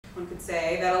one could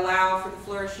say, that allow for the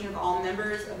flourishing of all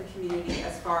members of the community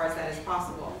as far as that is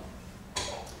possible.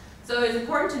 So it is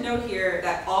important to note here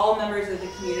that all members of the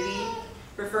community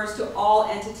refers to all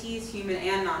entities, human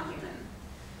and non-human.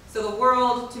 So the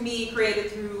world, to me,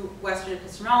 created through Western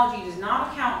epistemology does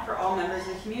not account for all members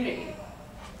of the community.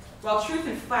 While truth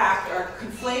and fact are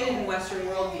conflated in Western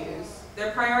worldviews,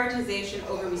 their prioritization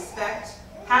over respect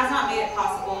has not made it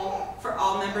possible for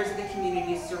all members of the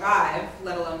community to survive,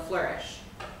 let alone flourish.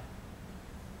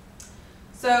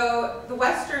 So the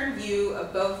Western view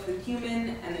of both the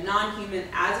human and the non-human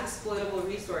as exploitable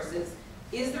resources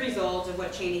is the result of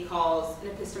what Cheney calls an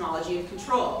epistemology of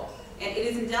control, and it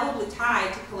is indelibly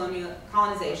tied to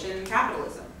colonization and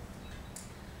capitalism.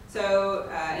 So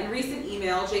in a recent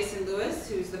email, Jason Lewis,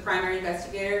 who's the primary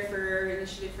investigator for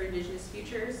Initiative for Indigenous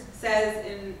Futures, says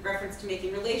in reference to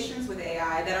making relations with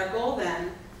AI that our goal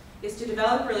then is to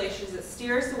develop relations that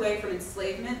steer us away from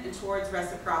enslavement and towards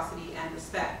reciprocity and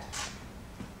respect.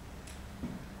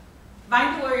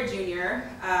 Vine Deloria Jr.,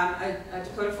 a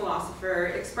Dakota philosopher,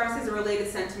 expresses a related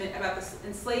sentiment about the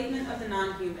enslavement of the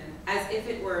non-human as if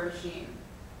it were a machine.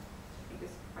 I think this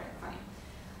is quite funny.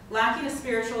 Lacking a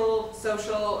spiritual,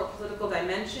 social, or political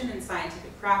dimension in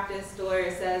scientific practice,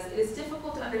 Deloria says, it is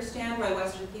difficult to understand why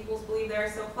Western peoples believe they are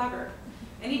so clever.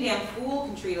 Any damn fool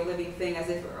can treat a living thing as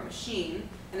if it were a machine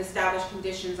and establish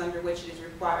conditions under which it is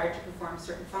required to perform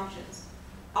certain functions.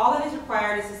 All that is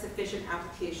required is a sufficient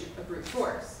application of brute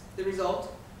force. The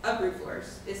result of brute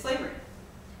force is slavery.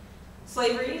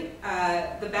 Slavery,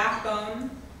 the backbone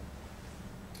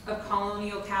of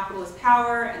colonial capitalist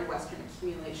power and Western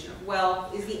accumulation of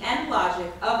wealth, is the end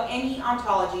logic of any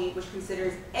ontology which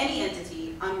considers any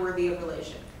entity unworthy of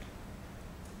relation.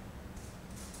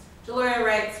 Deloria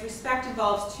writes, respect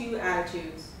involves two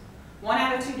attitudes. One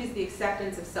attitude is the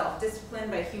acceptance of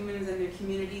self-discipline by humans and their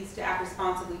communities to act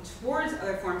responsibly towards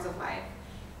other forms of life.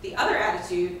 The other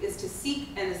attitude is to seek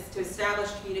and to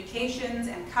establish communications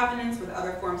and covenants with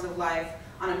other forms of life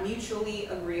on a mutually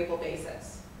agreeable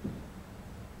basis.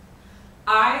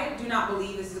 I do not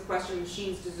believe this is a question of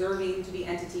machines deserving to be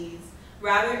entities.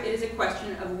 Rather, it is a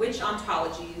question of which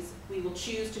ontologies we will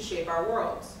choose to shape our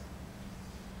worlds,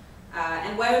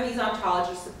 and whether these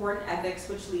ontologies support an ethics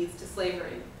which leads to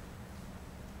slavery.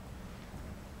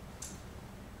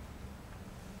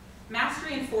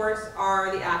 Mastery and force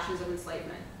are the actions of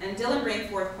enslavement. And Dylan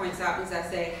Rainforth points out in his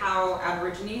essay how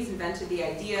Aborigines invented the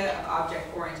idea of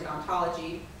object-oriented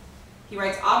ontology. He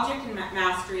writes, object and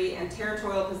mastery and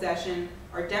territorial possession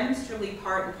are demonstrably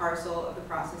part and parcel of the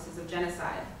processes of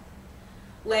genocide.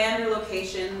 Land or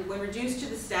location, when reduced to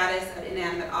the status of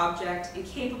inanimate object,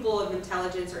 incapable of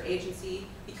intelligence or agency,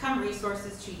 become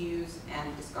resources to use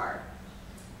and discard.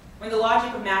 When the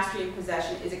logic of mastery and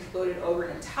possession is exploded over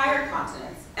an entire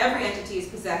continent, every entity is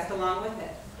possessed along with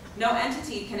it. No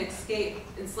entity can escape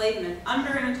enslavement under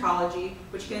an ontology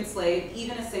which can enslave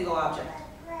even a single object.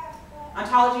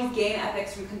 Ontologies gain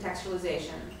ethics from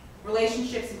contextualization,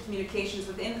 relationships and communications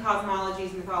within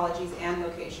cosmologies, mythologies, and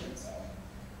locations.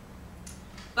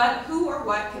 But who or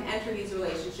what can enter these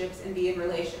relationships and be in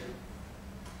relation?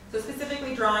 So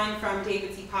specifically drawing from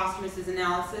David C. Posthumus's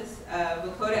analysis of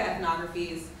Lakota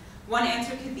ethnographies, one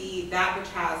answer could be that which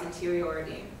has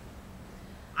interiority.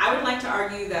 I would like to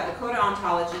argue that Lakota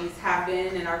ontologies have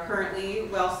been and are currently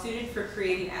well suited for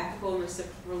creating ethical and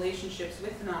reciprocal relationships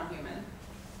with the non-human.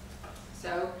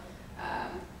 So,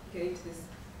 getting to this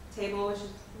table, which is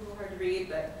a little hard to read,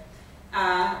 but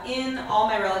in All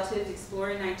My Relatives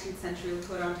Exploring 19th Century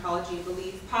Lakota Ontology and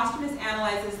Belief, Posthumus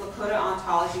analyzes Lakota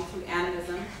ontology through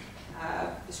animism,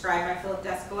 described by Philip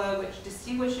Descolo, which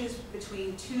distinguishes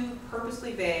between two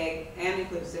purposely vague and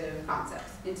inclusive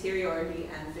concepts, interiority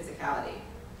and physicality.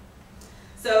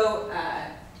 So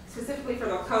specifically for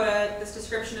Lakota, this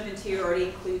description of interiority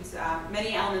includes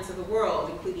many elements of the world,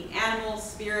 including animals,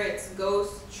 spirits,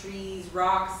 ghosts, trees,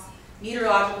 rocks,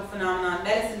 meteorological phenomena,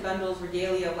 medicine bundles,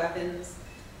 regalia, weapons.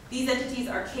 These entities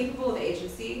are capable of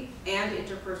agency and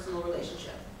interpersonal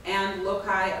relationship, and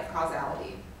loci of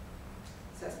causality,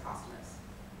 says Posthumus.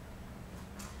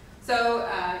 So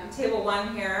in table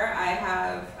 1 here, I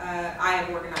have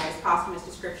organized Posthumus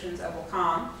descriptions of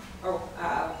Wakan, or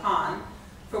Wakan,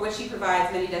 for which he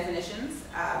provides many definitions,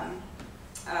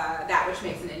 that which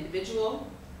makes an individual.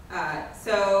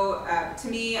 To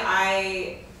me,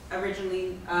 I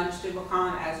originally understood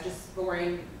Wakan as just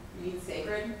boring, means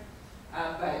sacred,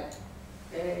 but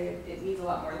it means a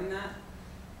lot more than that.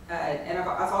 And it's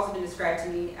also been described to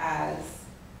me as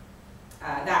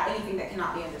that anything that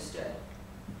cannot be understood.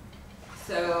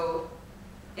 So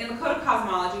in Lakota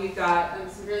cosmology, we've got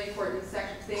some really important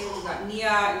things. We've got Nia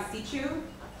and Sichu,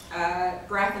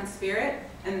 breath and spirit.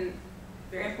 and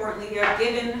very importantly, they are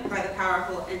given by the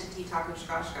powerful entity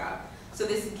Takushkashka. So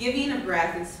this giving of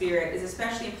breath and spirit is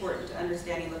especially important to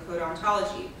understanding Lakota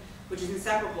ontology, which is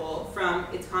inseparable from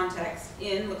its context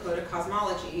in Lakota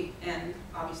cosmology and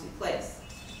obviously place.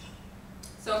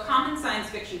 So a common science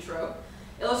fiction trope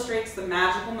illustrates the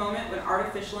magical moment when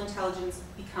artificial intelligence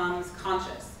becomes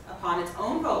conscious upon its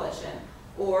own volition,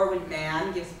 or when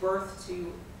man gives birth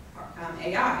to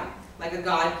AI, like a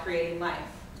god creating life.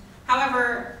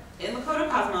 However, in Lakota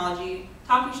cosmology,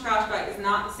 Takushkashka is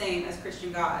not the same as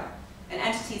Christian God, and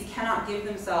entities cannot give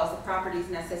themselves the properties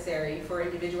necessary for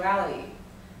individuality.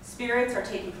 Spirits are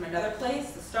taken from another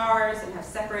place, the stars, and have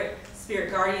separate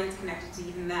spirit guardians connected to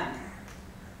even them.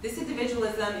 This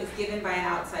individualism is given by an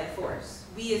outside force.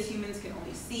 We as humans can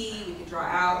only see, we can draw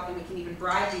out, and we can even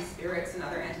bribe these spirits and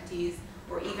other entities,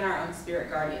 or even our own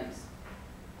spirit guardians.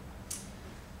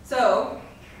 So,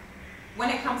 when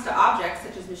it comes to objects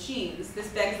such as machines, this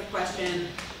begs the question,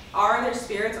 are there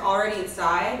spirits already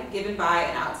inside, given by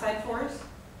an outside force?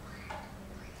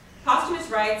 Posthumous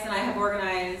writes, and I have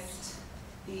organized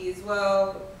these,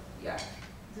 well, yeah.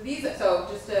 So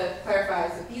just to clarify,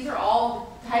 so these are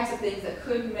all types of things that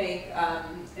could make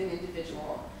an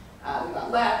individual. We've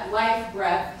got life,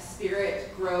 breath,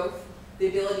 spirit, growth, the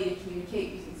ability to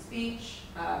communicate using speech,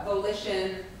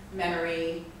 volition,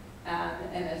 memory,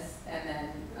 and then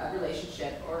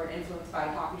relationship or influence by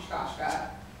Takushkashka,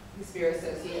 the spirit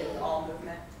associated with all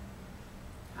movement,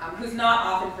 who's not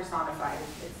often personified.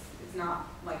 It's not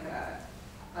like a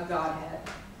godhead.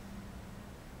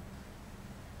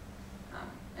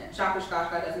 And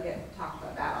Takushkashka doesn't get talked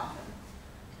about that often.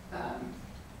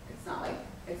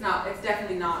 It's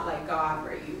definitely not like God,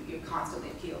 where you constantly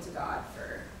appeal to God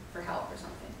for help or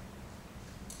something.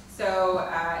 So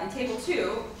in table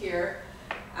 2 here,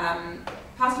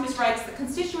 Posthumous writes, the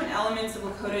constituent elements of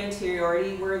Lakota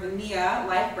interiority were the Nia,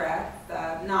 life breath,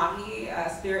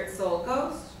 Nahi, spirit, soul,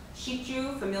 ghost,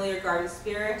 Shichu, familiar garden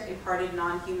spirit, imparted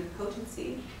non-human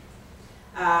potency,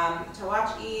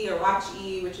 Tawachi or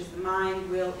Wachi, which is the mind,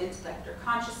 will, intellect, or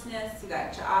consciousness. You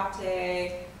got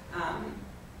Cha'ate,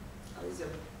 these are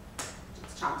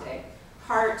just Chante,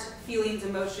 heart, feelings,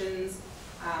 emotions,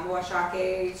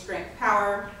 Washake, strength,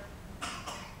 power.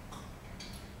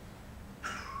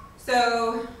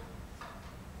 So,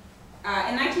 in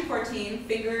 1914,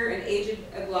 Finger, an aged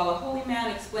Oglala holy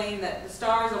man, explained that the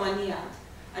stars are Nia,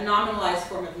 a nominalized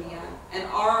form of Nia, and as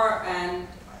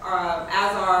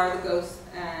are the ghosts,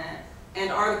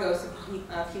 and are the ghosts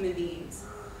of human beings.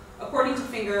 According to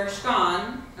Finger,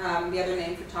 Shkan, the other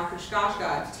name for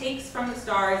Takushkashka, takes from the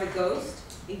stars a ghost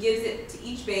and gives it to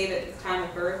each babe at its time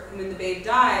of birth, and when the babe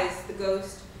dies, the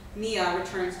ghost, Nia,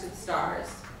 returns to the stars.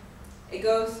 A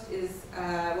ghost is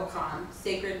Wakan,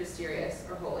 sacred, mysterious,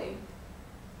 or holy.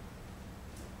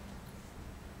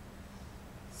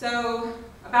 So,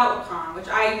 about Wakan, which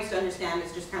I used to understand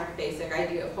as just kind of a basic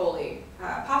idea of holy.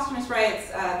 Posthumous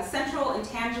writes, the central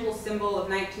intangible symbol of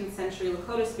 19th century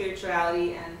Lakota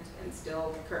spirituality and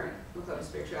still current Lakota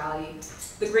spirituality,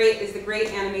 is the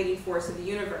great animating force of the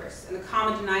universe, and the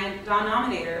common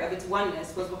denominator of its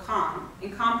oneness was Wakan,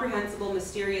 incomprehensible,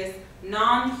 mysterious,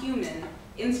 non-human,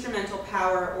 instrumental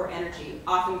power or energy,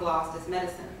 often glossed as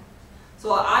medicine. So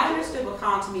while I understood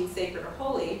Wakan to mean sacred or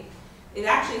holy, it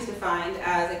actually is defined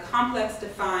as a complex,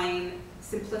 defined,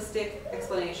 simplistic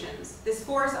explanations. This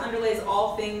force underlays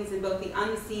all things in both the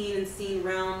unseen and seen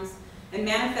realms and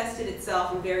manifested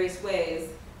itself in various ways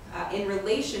in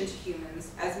relation to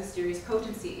humans as mysterious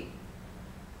potency.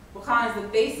 Wakan is the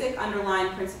basic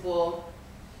underlying principle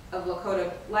of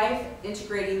Lakota life,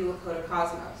 integrating the Lakota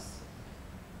cosmos.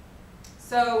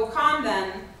 So Wakan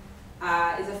then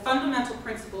is a fundamental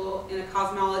principle in a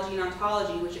cosmology and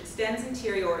ontology which extends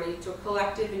interiority to a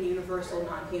collective and universal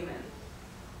non-human.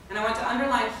 And I want to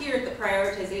underline here the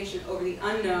prioritization over the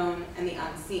unknown and the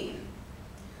unseen.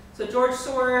 So George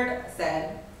Sword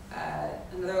said,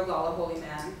 another Oglala holy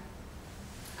man,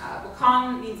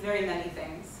 Wakan means very many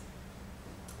things.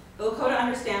 The Lakota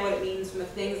understand what it means from the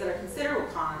things that are considered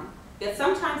Wakan, yet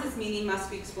sometimes its meaning must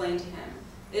be explained to him.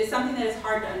 It is something that is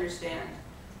hard to understand.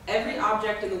 Every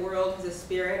object in the world has a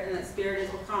spirit, and that spirit is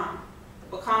Wakan.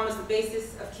 Wakan was the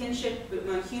basis of kinship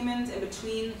among humans and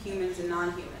between humans and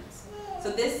non-humans.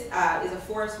 So this is a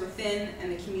force within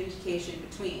and the communication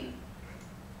between.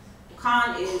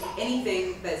 Wakan is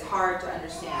anything that is hard to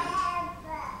understand.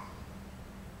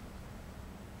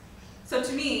 So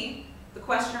to me, the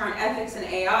question around ethics and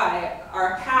AI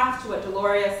are a path to what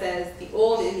Deloria says the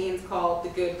old Indians called the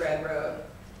good red road.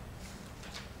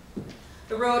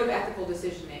 The road of ethical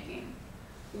decision-making.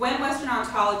 When Western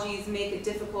ontologies make it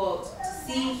difficult to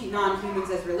see non-humans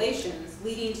as relations,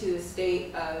 leading to the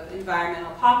state of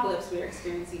environmental apocalypse we are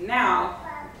experiencing now,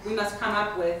 we must come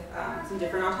up with some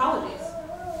different ontologies.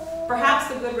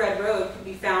 Perhaps the good red road could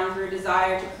be found through a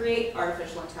desire to create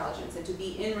artificial intelligence and to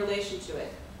be in relation to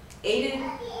it. Aided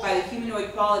by the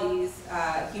humanoid qualities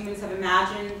humans have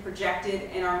imagined, projected,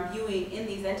 and are imbuing in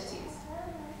these entities.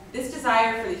 This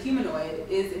desire for the humanoid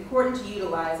is important to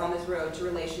utilize on this road to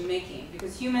relation making,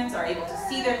 because humans are able to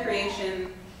see their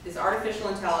creation, this artificial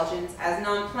intelligence, as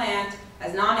non-plant,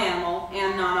 as non-animal,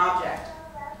 and non-object.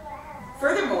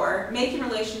 Furthermore, making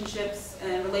relationships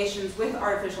and relations with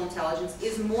artificial intelligence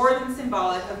is more than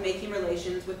symbolic of making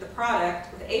relations with a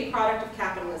product of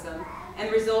capitalism and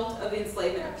the result of the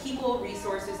enslavement of people,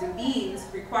 resources, and beings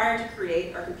required to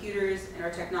create our computers and our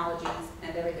technologies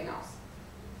and everything else.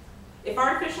 If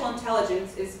artificial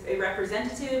intelligence is a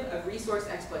representative of resource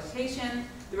exploitation,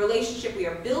 the relationship we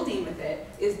are building with it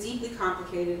is deeply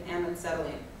complicated and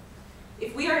unsettling.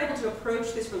 If we are able to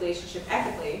approach this relationship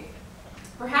ethically,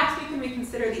 perhaps we can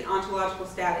reconsider the ontological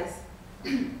status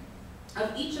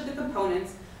of each of the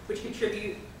components which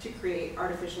contribute to create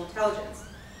artificial intelligence.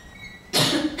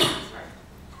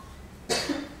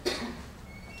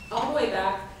 All the way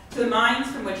back to the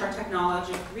minds from which our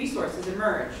technological resources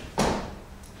emerge.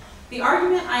 The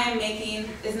argument I am making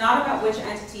is not about which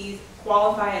entities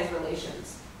qualify as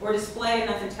relations or display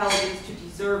enough intelligence to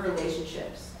deserve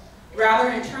relationships. Rather,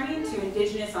 in turning to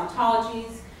indigenous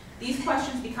ontologies, these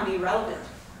questions become irrelevant.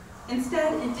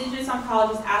 Instead, indigenous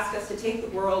ontologies ask us to take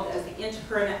the world as the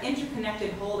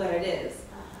interconnected whole that it is,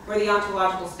 where the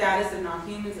ontological status of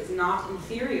non-humans is not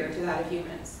inferior to that of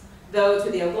humans, though to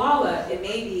the Oglala, it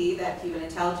may be that human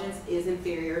intelligence is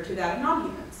inferior to that of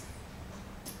non-humans.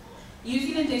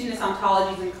 Using indigenous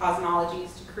ontologies and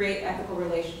cosmologies to create ethical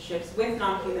relationships with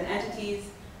non-human entities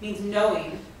means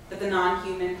knowing that the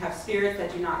non-human have spirits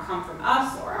that do not come from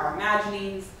us or our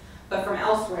imaginings, but from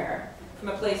elsewhere, from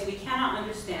a place we cannot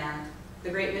understand.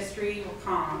 The great mystery will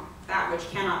come, that which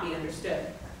cannot be understood.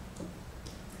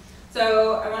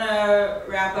 So I want to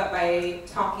wrap up by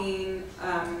talking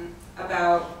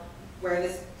about where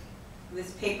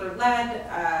this paper led.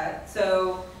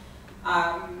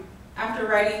 After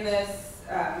writing this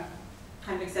kind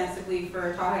of extensively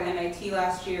for a talk at MIT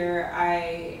last year,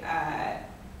 I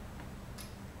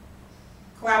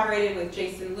collaborated with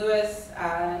Jason Lewis,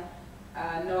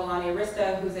 Noelani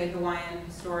Arista, who's a Hawaiian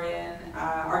historian,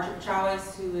 Archer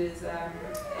Chawis, who is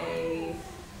a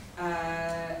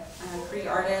Cree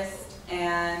artist,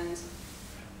 and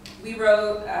we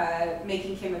wrote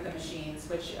Making Kin with the Machines,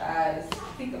 which is, I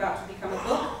think, about to become a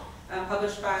book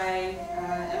published by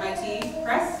MIT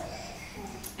Press.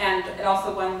 And it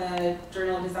also won the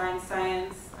Journal of Design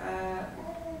Science,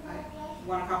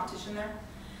 won a competition there.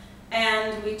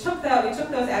 And we took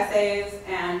those essays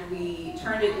and we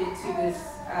turned it into this,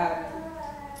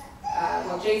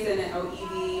 Jason and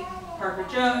O.E.V. Parker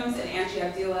Jones and Angie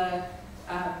Abdillah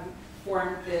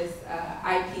formed this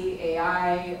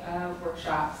IP-AI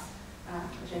workshops,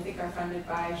 which I think are funded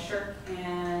by Shirk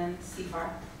and CFAR.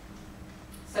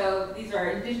 So these are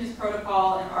Indigenous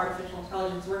Protocol and Artificial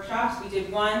Intelligence workshops. We did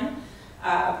one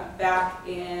back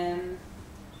in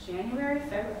January,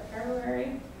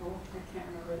 February? Oh, I can't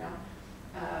remember now.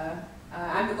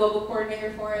 I'm the global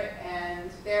coordinator for it, and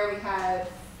there we had,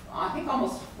 I think,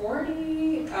 almost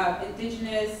 40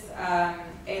 Indigenous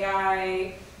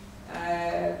AI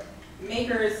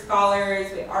makers,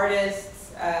 scholars,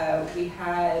 artists. We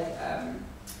had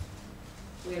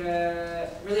a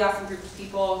really awesome group of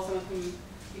people, some of whom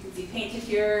you can see painted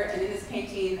here, and in this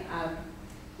painting,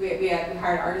 we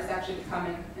hired artists actually to come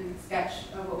and sketch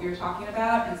what we were talking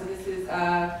about. And so this is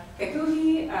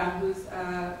Kekuhi, who's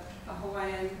a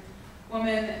Hawaiian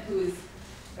woman who's,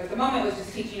 at the moment, was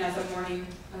just teaching us a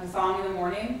song in the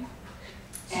morning.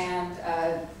 And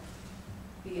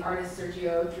the artist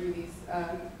Sergio drew these,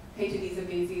 painted these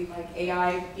amazing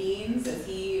AI beings as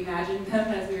he imagined them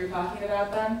as we were talking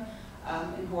about them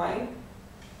in Hawaii.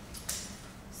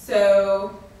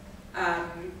 So,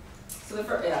 the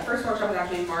first workshop was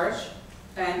actually in March,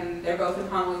 and they're both in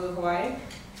Honolulu, Hawaii.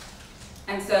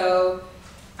 And so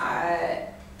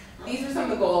these are some of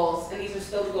the goals, and these are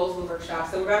still the goals of the workshop.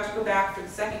 So we're about to go back for the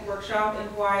second workshop in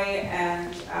Hawaii,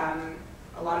 and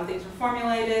a lot of things were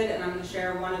formulated, and I'm going to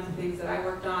share one of the things that I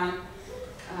worked on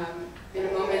in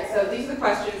a moment. So these are the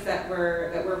questions that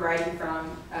we're writing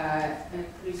from and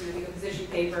producing, I think, a position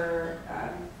paper,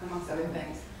 amongst other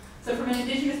things. So from an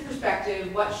Indigenous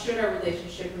perspective, what should our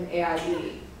relationship with AI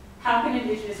be? How can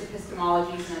Indigenous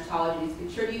epistemologies and ontologies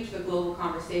contribute to the global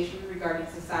conversation regarding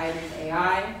society and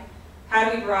AI? How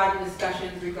do we broaden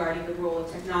discussions regarding the role of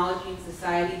technology in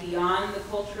society beyond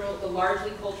the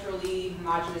largely culturally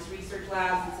homogenous research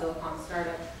labs and Silicon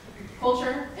startup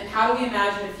culture? And how do we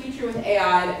imagine a future with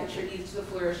AI that contributes to the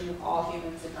flourishing of all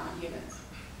humans and non-humans?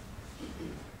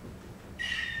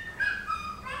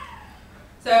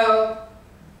 So,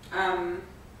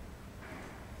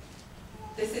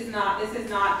 this is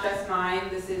not just mine.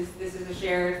 This is a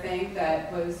shared thing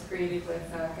that was created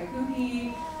with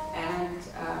Kakuhi and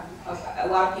a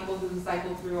lot of people who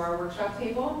cycled through our workshop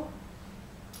table.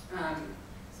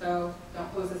 So don't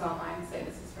post this online and say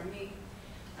this is from me.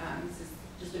 This is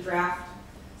just a draft.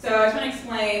 So I just want to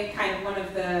explain kind of one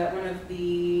of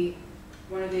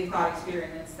the thought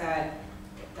experiments that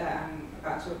I'm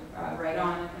about to write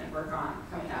on and work on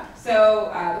coming up.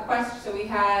 So the question. So we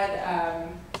had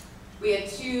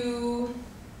two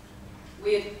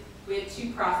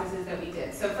processes that we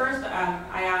did. So first,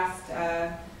 I asked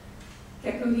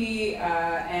Kekuhi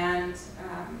and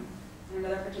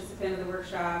another participant of the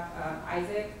workshop,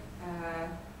 Isaac.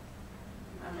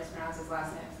 I'm mispronouncing his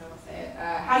last name, so I won't say it.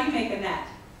 How do you make a net?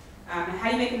 And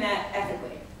how do you make a net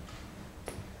ethically?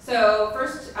 So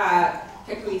first,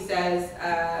 Kekuhi says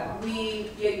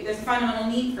there's a fundamental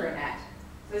need for a net.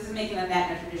 So this is making a net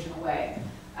in a traditional way.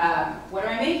 What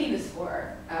am I making this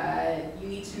for? You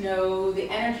need to know the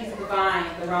energies of the vine,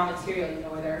 the raw material. You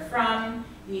know where they're from.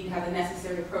 You need to have the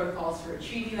necessary protocols for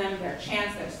retrieving them, their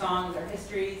chants, their songs, their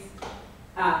histories.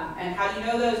 And how do you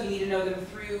know those? You need to know them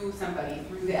through somebody,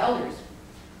 through the elders.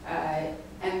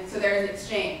 And so there's an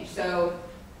exchange. So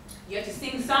you have to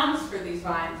sing songs for these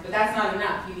vines, but that's not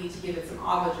enough. You need to give it some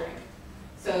avogering.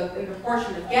 So in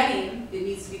proportion of getting, it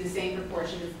needs to be the same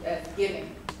proportion as giving.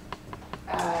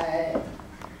 And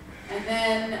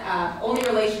then only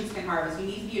relations can harvest. You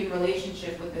need to be in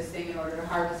relationship with this thing in order to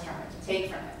harvest from it, to take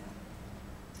from it.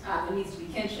 It needs to be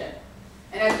kinship.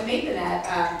 And as you make the net,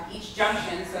 each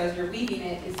junction, so as you're weaving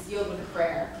it, is sealed with a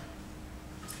prayer.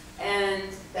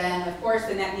 And then, of course,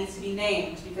 the net needs to be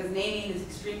named, because naming is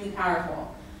extremely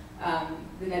powerful.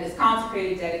 The net is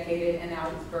consecrated, dedicated, and now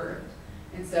it's birthed.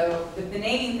 And so the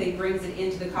naming thing brings it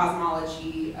into the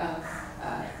cosmology of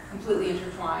completely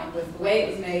intertwined with the way it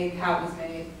was made, how it was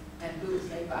made, and who it was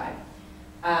made by.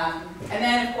 And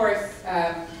then, of course,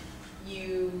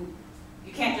 you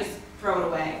can't just throw it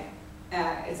away.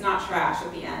 It's not trash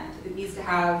at the end. It needs to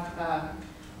have,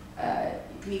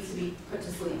 it needs to be put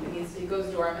to sleep. It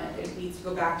goes dormant. It needs to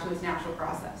go back to its natural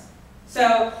process.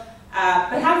 So,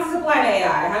 but how does this apply to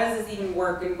AI? How does this even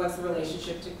work, and what's the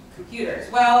relationship to computers?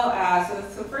 Well,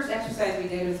 so the first exercise we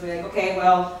did was like, okay,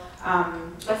 well,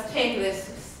 let's take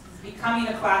this becoming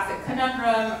a classic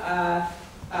conundrum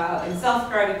in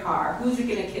self-driving car. Who's it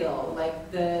going to kill?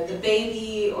 Like the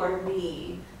baby or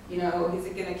me? You know, is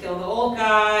it going to kill the old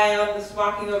guy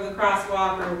walking over the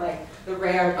crosswalk, or like the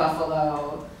rare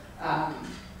buffalo?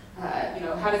 You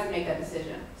know, how does it make that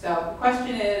decision? So the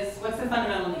question is, what's the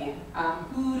fundamental need?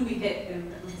 Who do we hit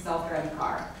in a self-driving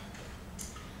car?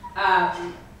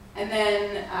 And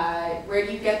then where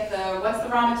do you get what's the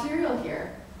raw material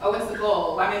here? Oh, what's the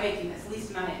goal? Why am I making this? Least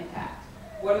amount of impact.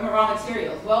 What are the raw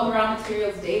materials? Well, the raw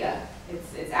material is data.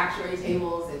 It's actuary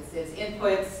tables, it's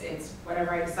inputs, it's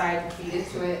whatever I decide to feed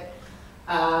into it.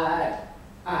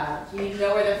 You need to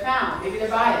know where they're found. Maybe they're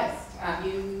biased.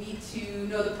 You need to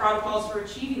know the protocols for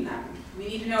achieving them. We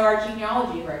need to know our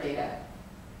genealogy of our data.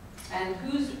 And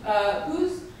who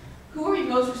are we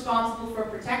most responsible for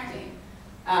protecting?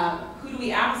 Who do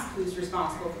we ask who's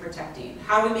responsible for protecting?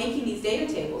 How are we making these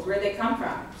data tables? Where do they come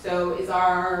from? So is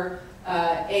our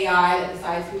AI that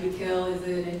decides who to kill, is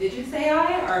it an indigenous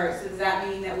AI? Or so does that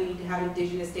mean that we need to have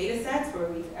indigenous data sets where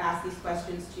we ask these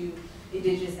questions to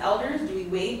indigenous elders? Do we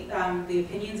weight the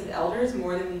opinions of elders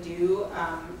more than we do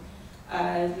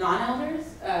non-elders?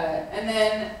 And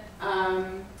then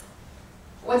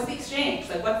what's the exchange?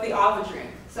 Like, what's the avogering?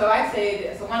 So I'd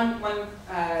say, so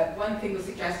one thing was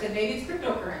suggested, maybe it's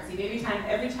cryptocurrency. Maybe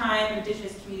every time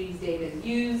indigenous communities' data is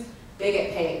used, they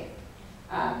get paid.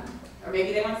 Or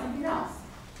maybe they want something else.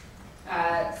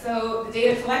 So the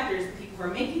data collectors, the people who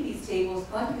are making these tables,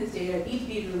 collecting this data, need to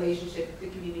be in relationship with the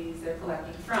communities they're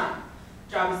collecting from.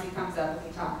 Which obviously comes up when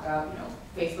we talk about, you know,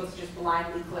 Facebook's just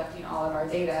blindly collecting all of our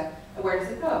data. And where does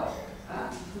it go?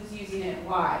 Who's using it and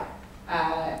why?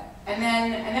 And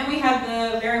then we have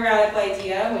the very radical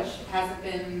idea, which hasn't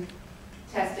been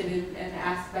tested and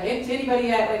asked by anybody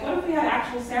yet. Like, what if we had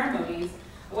actual ceremonies?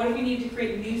 What if we need to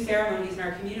create new ceremonies in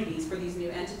our communities for these new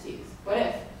entities? What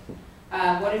if?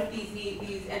 What if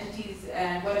these entities,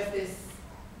 and what if this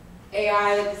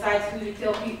AI that decides who to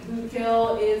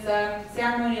kill is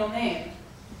ceremonial named?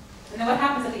 And then what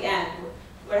happens at the end?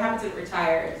 What happens when it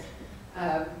retires?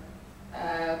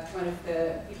 one of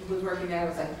the people who was working there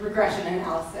was like regression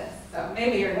analysis. So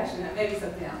maybe regression, maybe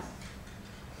something else.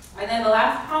 And then the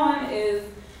last column is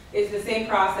the same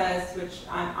process, which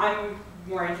I'm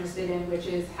more interested in, which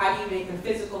is how do you make a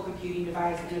physical computing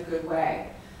device in a good way?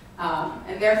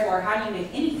 And therefore, how do you make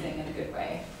anything in a good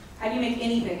way? How do you make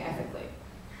anything ethically?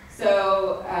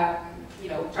 So, you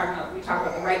know, we talked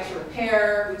about the right to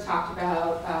repair. We talked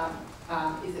about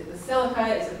is it the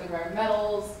silica? Is it the rare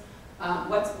metals?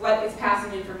 What is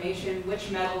passing information? Which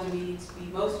metal do we need to be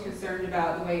most concerned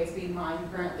about the way it's being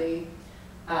mined currently?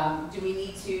 Do we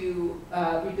need to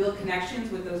rebuild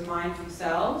connections with those mines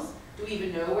themselves? Do we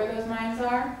even know where those mines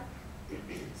are?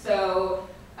 So,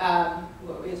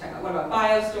 what were we talking about? What about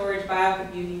biostorage,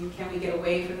 biocomputing? Can we get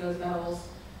away from those metals?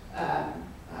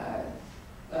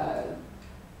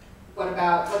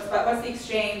 What's the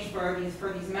exchange for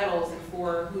these metals and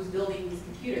for who's building these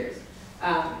computers?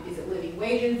 Is it living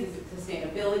wages? Is it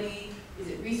sustainability? Is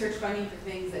it research funding for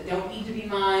things that don't need to be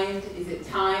mined? Is it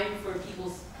time for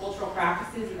people's cultural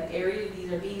practices in the area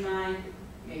these are being mined?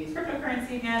 Maybe it's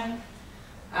cryptocurrency again.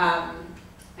 And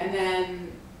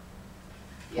then,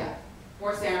 yeah,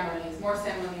 more ceremonies, more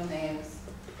ceremonial names,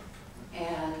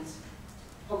 and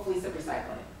hopefully some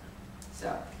recycling.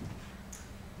 So,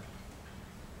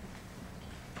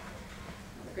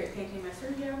 another great painting by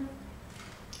Sergio.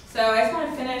 So I just want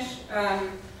to finish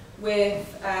with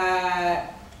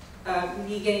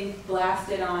me getting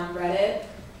blasted on Reddit.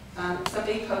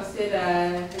 Somebody posted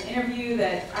an interview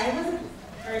that I wasn't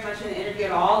very much in the interview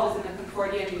at all. It was in the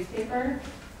Concordia newspaper,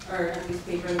 or not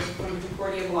newspaper, it was one of the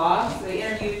Concordia blogs. So they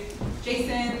interviewed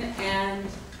Jason and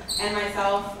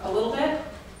myself a little bit.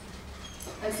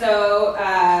 And so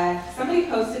somebody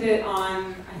posted it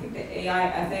on, I think, the AI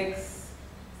ethics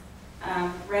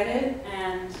Reddit,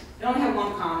 and it only had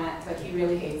one comment, but he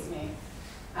really hates me.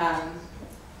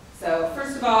 So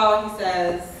first of all, he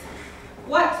says,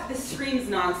 "What? This screams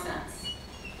nonsense."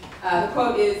 The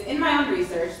quote is, "In my own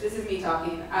research," this is me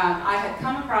talking, "I had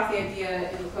come across the idea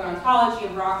in Lakota ontology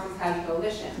of rocks as having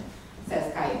volition,"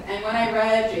 says Kite. "And when I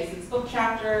read Jason's book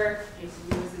chapter, Jason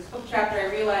Lewis's book chapter, I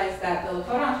realized that the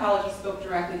Lakota ontology spoke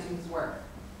directly to his work."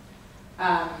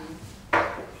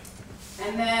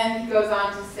 And then he goes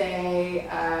on to say,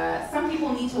 "Some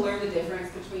people need to learn the difference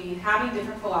between having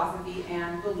different philosophy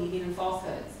and believing in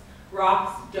falsehoods.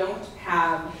 Rocks don't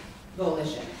have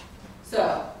volition."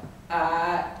 So,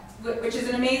 which is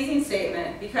an amazing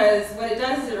statement, because what it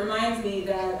does is it reminds me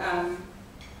that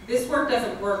this work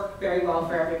doesn't work very well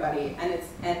for everybody, and it's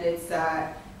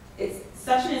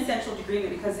such an essential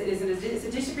disagreement because it's a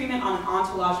disagreement on an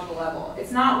ontological level.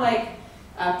 It's not like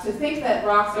to think that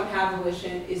rocks don't have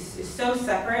volition is so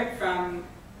separate from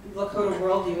Lakota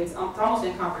worldview. It's almost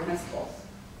incomprehensible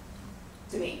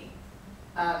to me.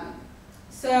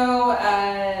 So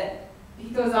he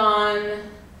goes on.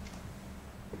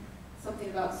 Something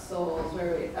about souls,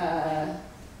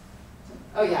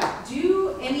 oh yeah,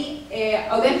 then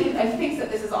he thinks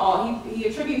that this is all, he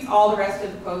attributes all the rest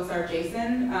of the quotes are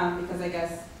Jason, because I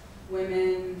guess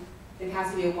women, it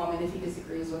has to be a woman if he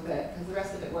disagrees with it, because the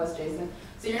rest of it was Jason.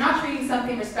 So you're not treating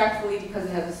something respectfully because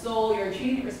it has a soul, you're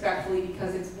treating it respectfully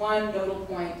because it's one nodal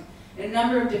point in a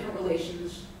number of different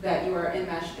relations that you are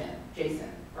enmeshed in,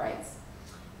 Jason writes.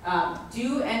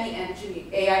 Do any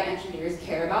AI engineers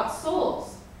care about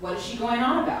souls? What is she going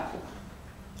on about?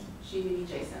 She, meaning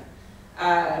Jason.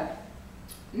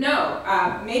 No,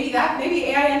 maybe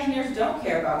AI engineers don't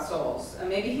care about souls.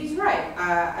 Maybe he's right.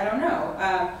 I don't know.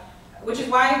 Which is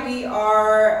why we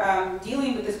are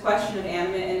dealing with this question of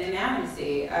animate and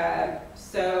inanimacy.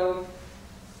 So,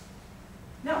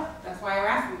 no, that's why we're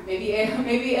asking.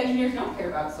 Maybe engineers don't care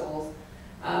about souls,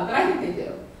 but I think they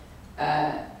do.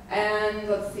 And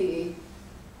let's see.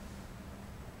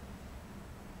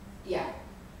 Yeah.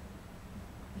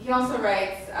 He also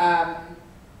writes,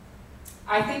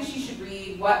 I think she should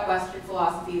read what Western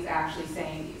philosophy is actually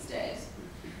saying these days.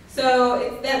 So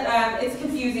it's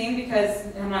confusing because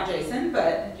I'm not Jason,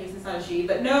 but Jason's not a she,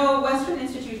 but no, Western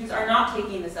institutions are not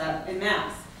taking this up en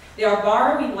masse. They are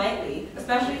borrowing lightly,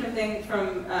 especially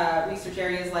from research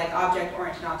areas like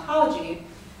object-oriented ontology,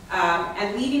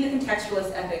 and leaving the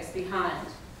contextualist ethics behind.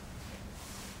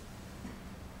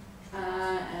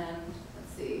 And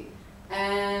let's see.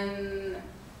 And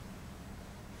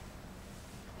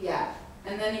yeah,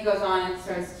 and then he goes on and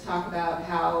starts to talk about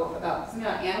something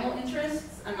about animal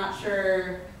interests. I'm not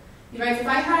sure. He writes, if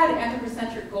I had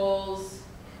anthropocentric goals,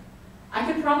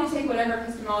 I could probably take whatever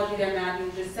epistemology they're imagining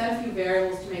and just set a few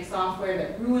variables to make software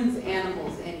that ruins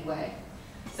animals anyway.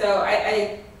 So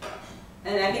I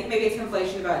think maybe it's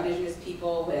conflation about indigenous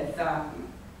people with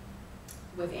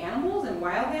animals and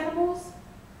wild animals.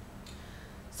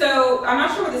 So I'm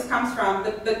not sure where this comes from,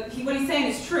 but what he's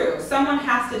saying is true. Someone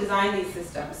has to design these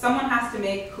systems. Someone has to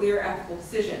make clear ethical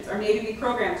decisions, or maybe we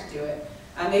program to do it.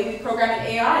 Maybe we program an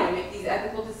AI to make these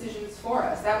ethical decisions for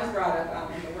us. That was brought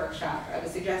up in the workshop. It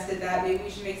was suggested that maybe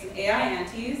we should make some AI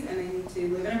aunties, and they need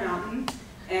to live in a mountain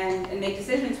and make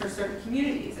decisions for certain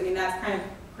communities. I mean, that's kind of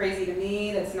crazy to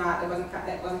me. That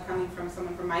wasn't coming from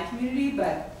someone from my community,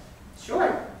 but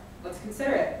sure, let's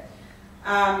consider it.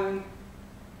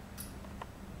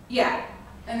 Yeah,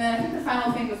 and then I think the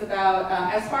final thing was about,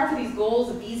 as far as these goals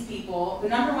of these people, the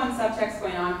number one subtext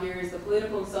going on here is the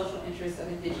political and social interests of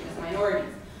indigenous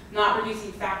minorities, not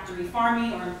reducing factory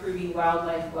farming or improving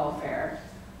wildlife welfare.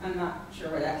 I'm not sure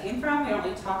where that came from. We don't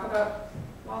really talk about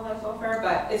wildlife welfare,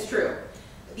 but it's true.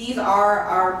 These are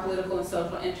our political and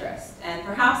social interests. And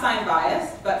perhaps I'm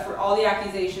biased, but for all the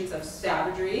accusations of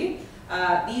savagery,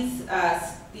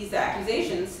 these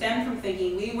accusations stem from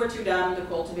thinking we were too dumb to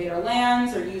cultivate our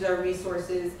lands or use our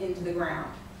resources into the ground.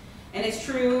 And it's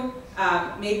true,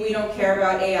 maybe we don't care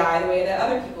about AI the way that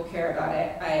other people care about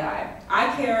AI.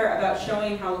 I care about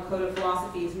showing how Lakota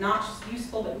philosophy is not just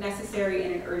useful but necessary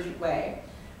in an urgent way,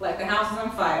 like the house is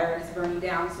on fire and it's burning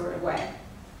down sort of way.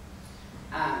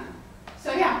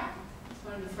 So yeah, just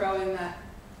wanted to throw in that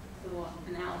little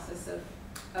analysis of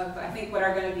I think what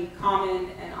are going to be common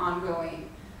and ongoing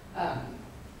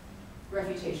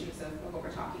refutations of what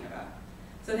we're talking about.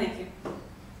 So thank you.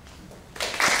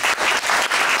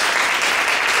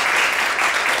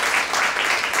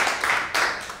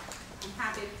 I'm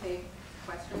happy to take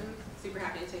questions, super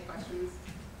happy to take questions.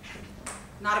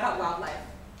 Not about wildlife,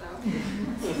 though.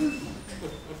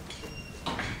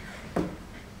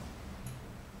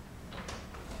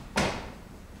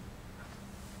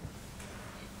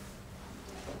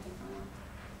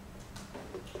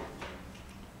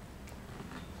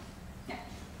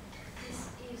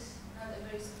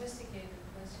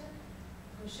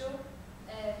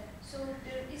 So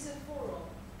there is a forum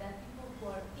that people who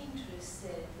are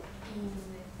interested in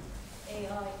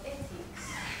AI ethics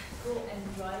go and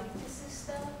write this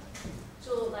stuff.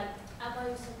 So like, am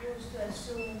I supposed to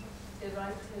assume the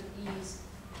writer is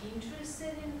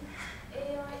interested in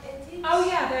AI ethics? Oh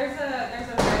yeah, there's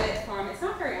a Reddit forum. It's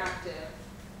not very active.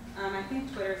 I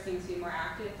think Twitter seems to be more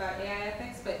active about AI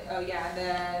ethics, but oh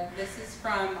yeah, this is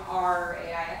from our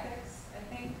AI ethics,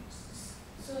 I think.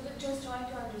 So just trying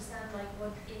to understand like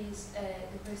what is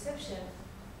the perception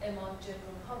among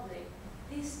general public.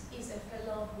 This is a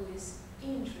fellow who is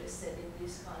interested in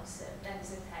this concept and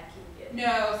is attacking it.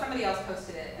 No, somebody else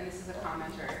posted it, and this is a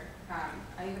commenter.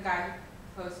 I think the guy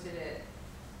who posted it,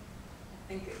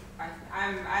 I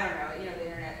don't know, you know, the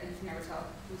internet, you can never tell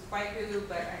who's quite who,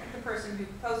 but I think the person who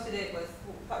posted it was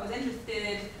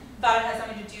interested, thought it had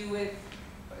something to do with,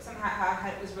 somehow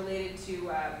it was related to,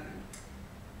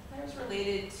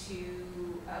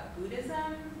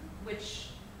 Buddhism, which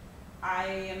I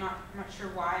am not sure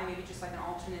why, maybe just like an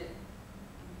alternate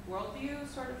worldview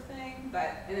sort of thing,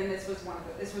 but, and then this was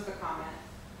the comment.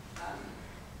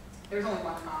 There was only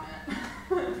one comment.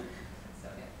 So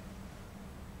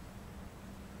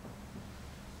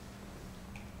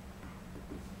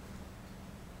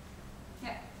yeah.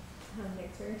 Yeah.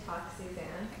 Thanks for your talk,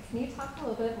 Suzanne. Can you talk a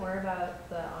little bit more about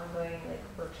the ongoing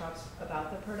workshops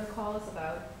about the protocols?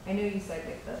 I know you said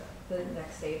the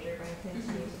next stage you're going to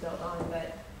continue to build on,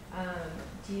 but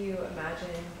do you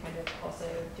imagine kind of also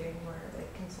doing more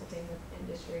consulting with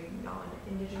industry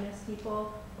non-Indigenous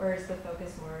people, or is the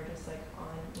focus more just on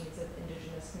needs of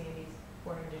Indigenous communities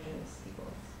or Indigenous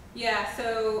peoples? Yeah,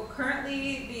 so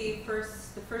currently the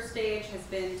first stage has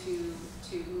been to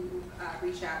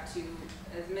reach out to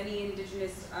as many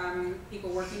Indigenous people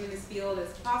working in this field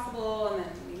as possible, and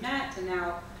then we met, and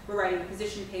now we're writing a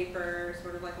position paper,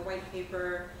 sort of like a white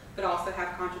paper, but also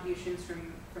have contributions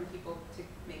from people to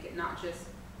make it not just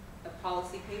a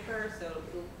policy paper, so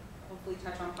it'll hopefully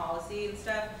touch on policy and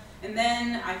stuff. And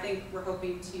then I think we're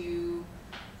hoping to,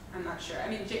 I'm not sure, I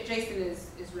mean Jason is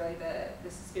really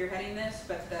this is spearheading this,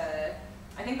 but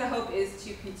I think the hope is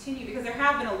to continue, because there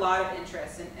have been a lot of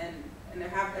interest and there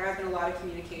has been a lot of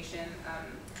communication.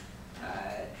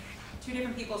 Two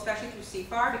different people, especially through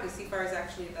CFAR, because CFAR is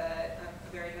actually a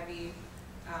very heavy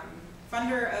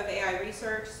funder of AI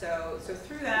research. So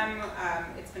through them,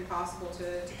 it's been possible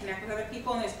to connect with other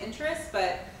people, and there's interest.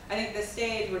 But I think at this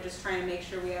stage, we're just trying to make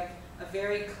sure we have a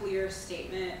very clear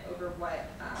statement over what,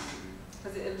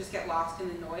 because it'll just get lost in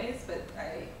the noise.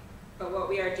 But what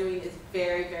we are doing is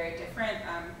very, very different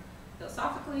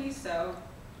philosophically. So,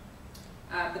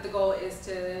 but the goal is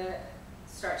to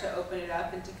start to open it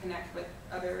up and to connect with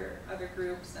other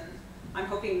groups, and I'm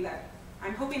hoping that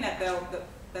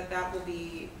that will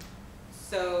be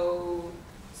so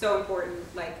so important.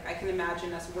 Like, I can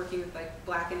imagine us working with like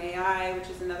Black and AI, which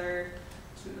is another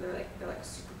like, they're like a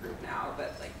super group now,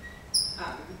 but like,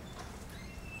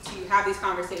 to have these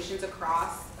conversations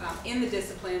across, in the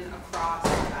discipline, across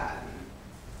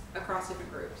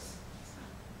different groups. So.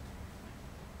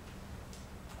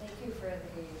 Thank you for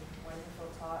the wonderful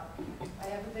talk. I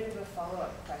have a bit of a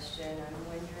follow-up question. I'm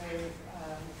wondering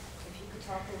if you could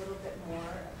talk a little bit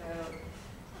more about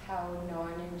how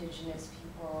non-Indigenous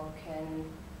people can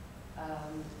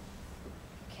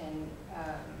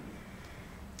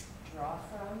draw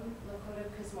from Lakota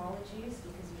cosmologies,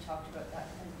 because you talked about that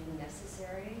as being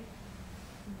necessary.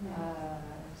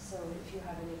 So if you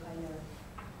have any kind of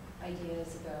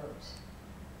ideas about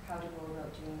how to go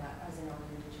about doing that as a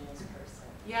non-Indigenous person.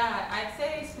 Yeah, I'd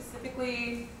say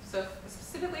specifically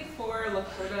for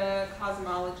Lakota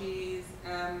cosmologies.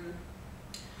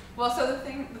 Well, so the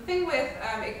thing with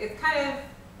it's kind of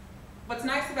what's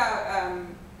nice about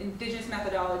Indigenous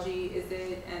methodology is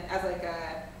it, and as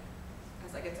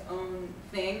like its own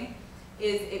thing,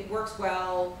 is it works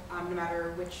well no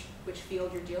matter which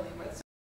field you're dealing with.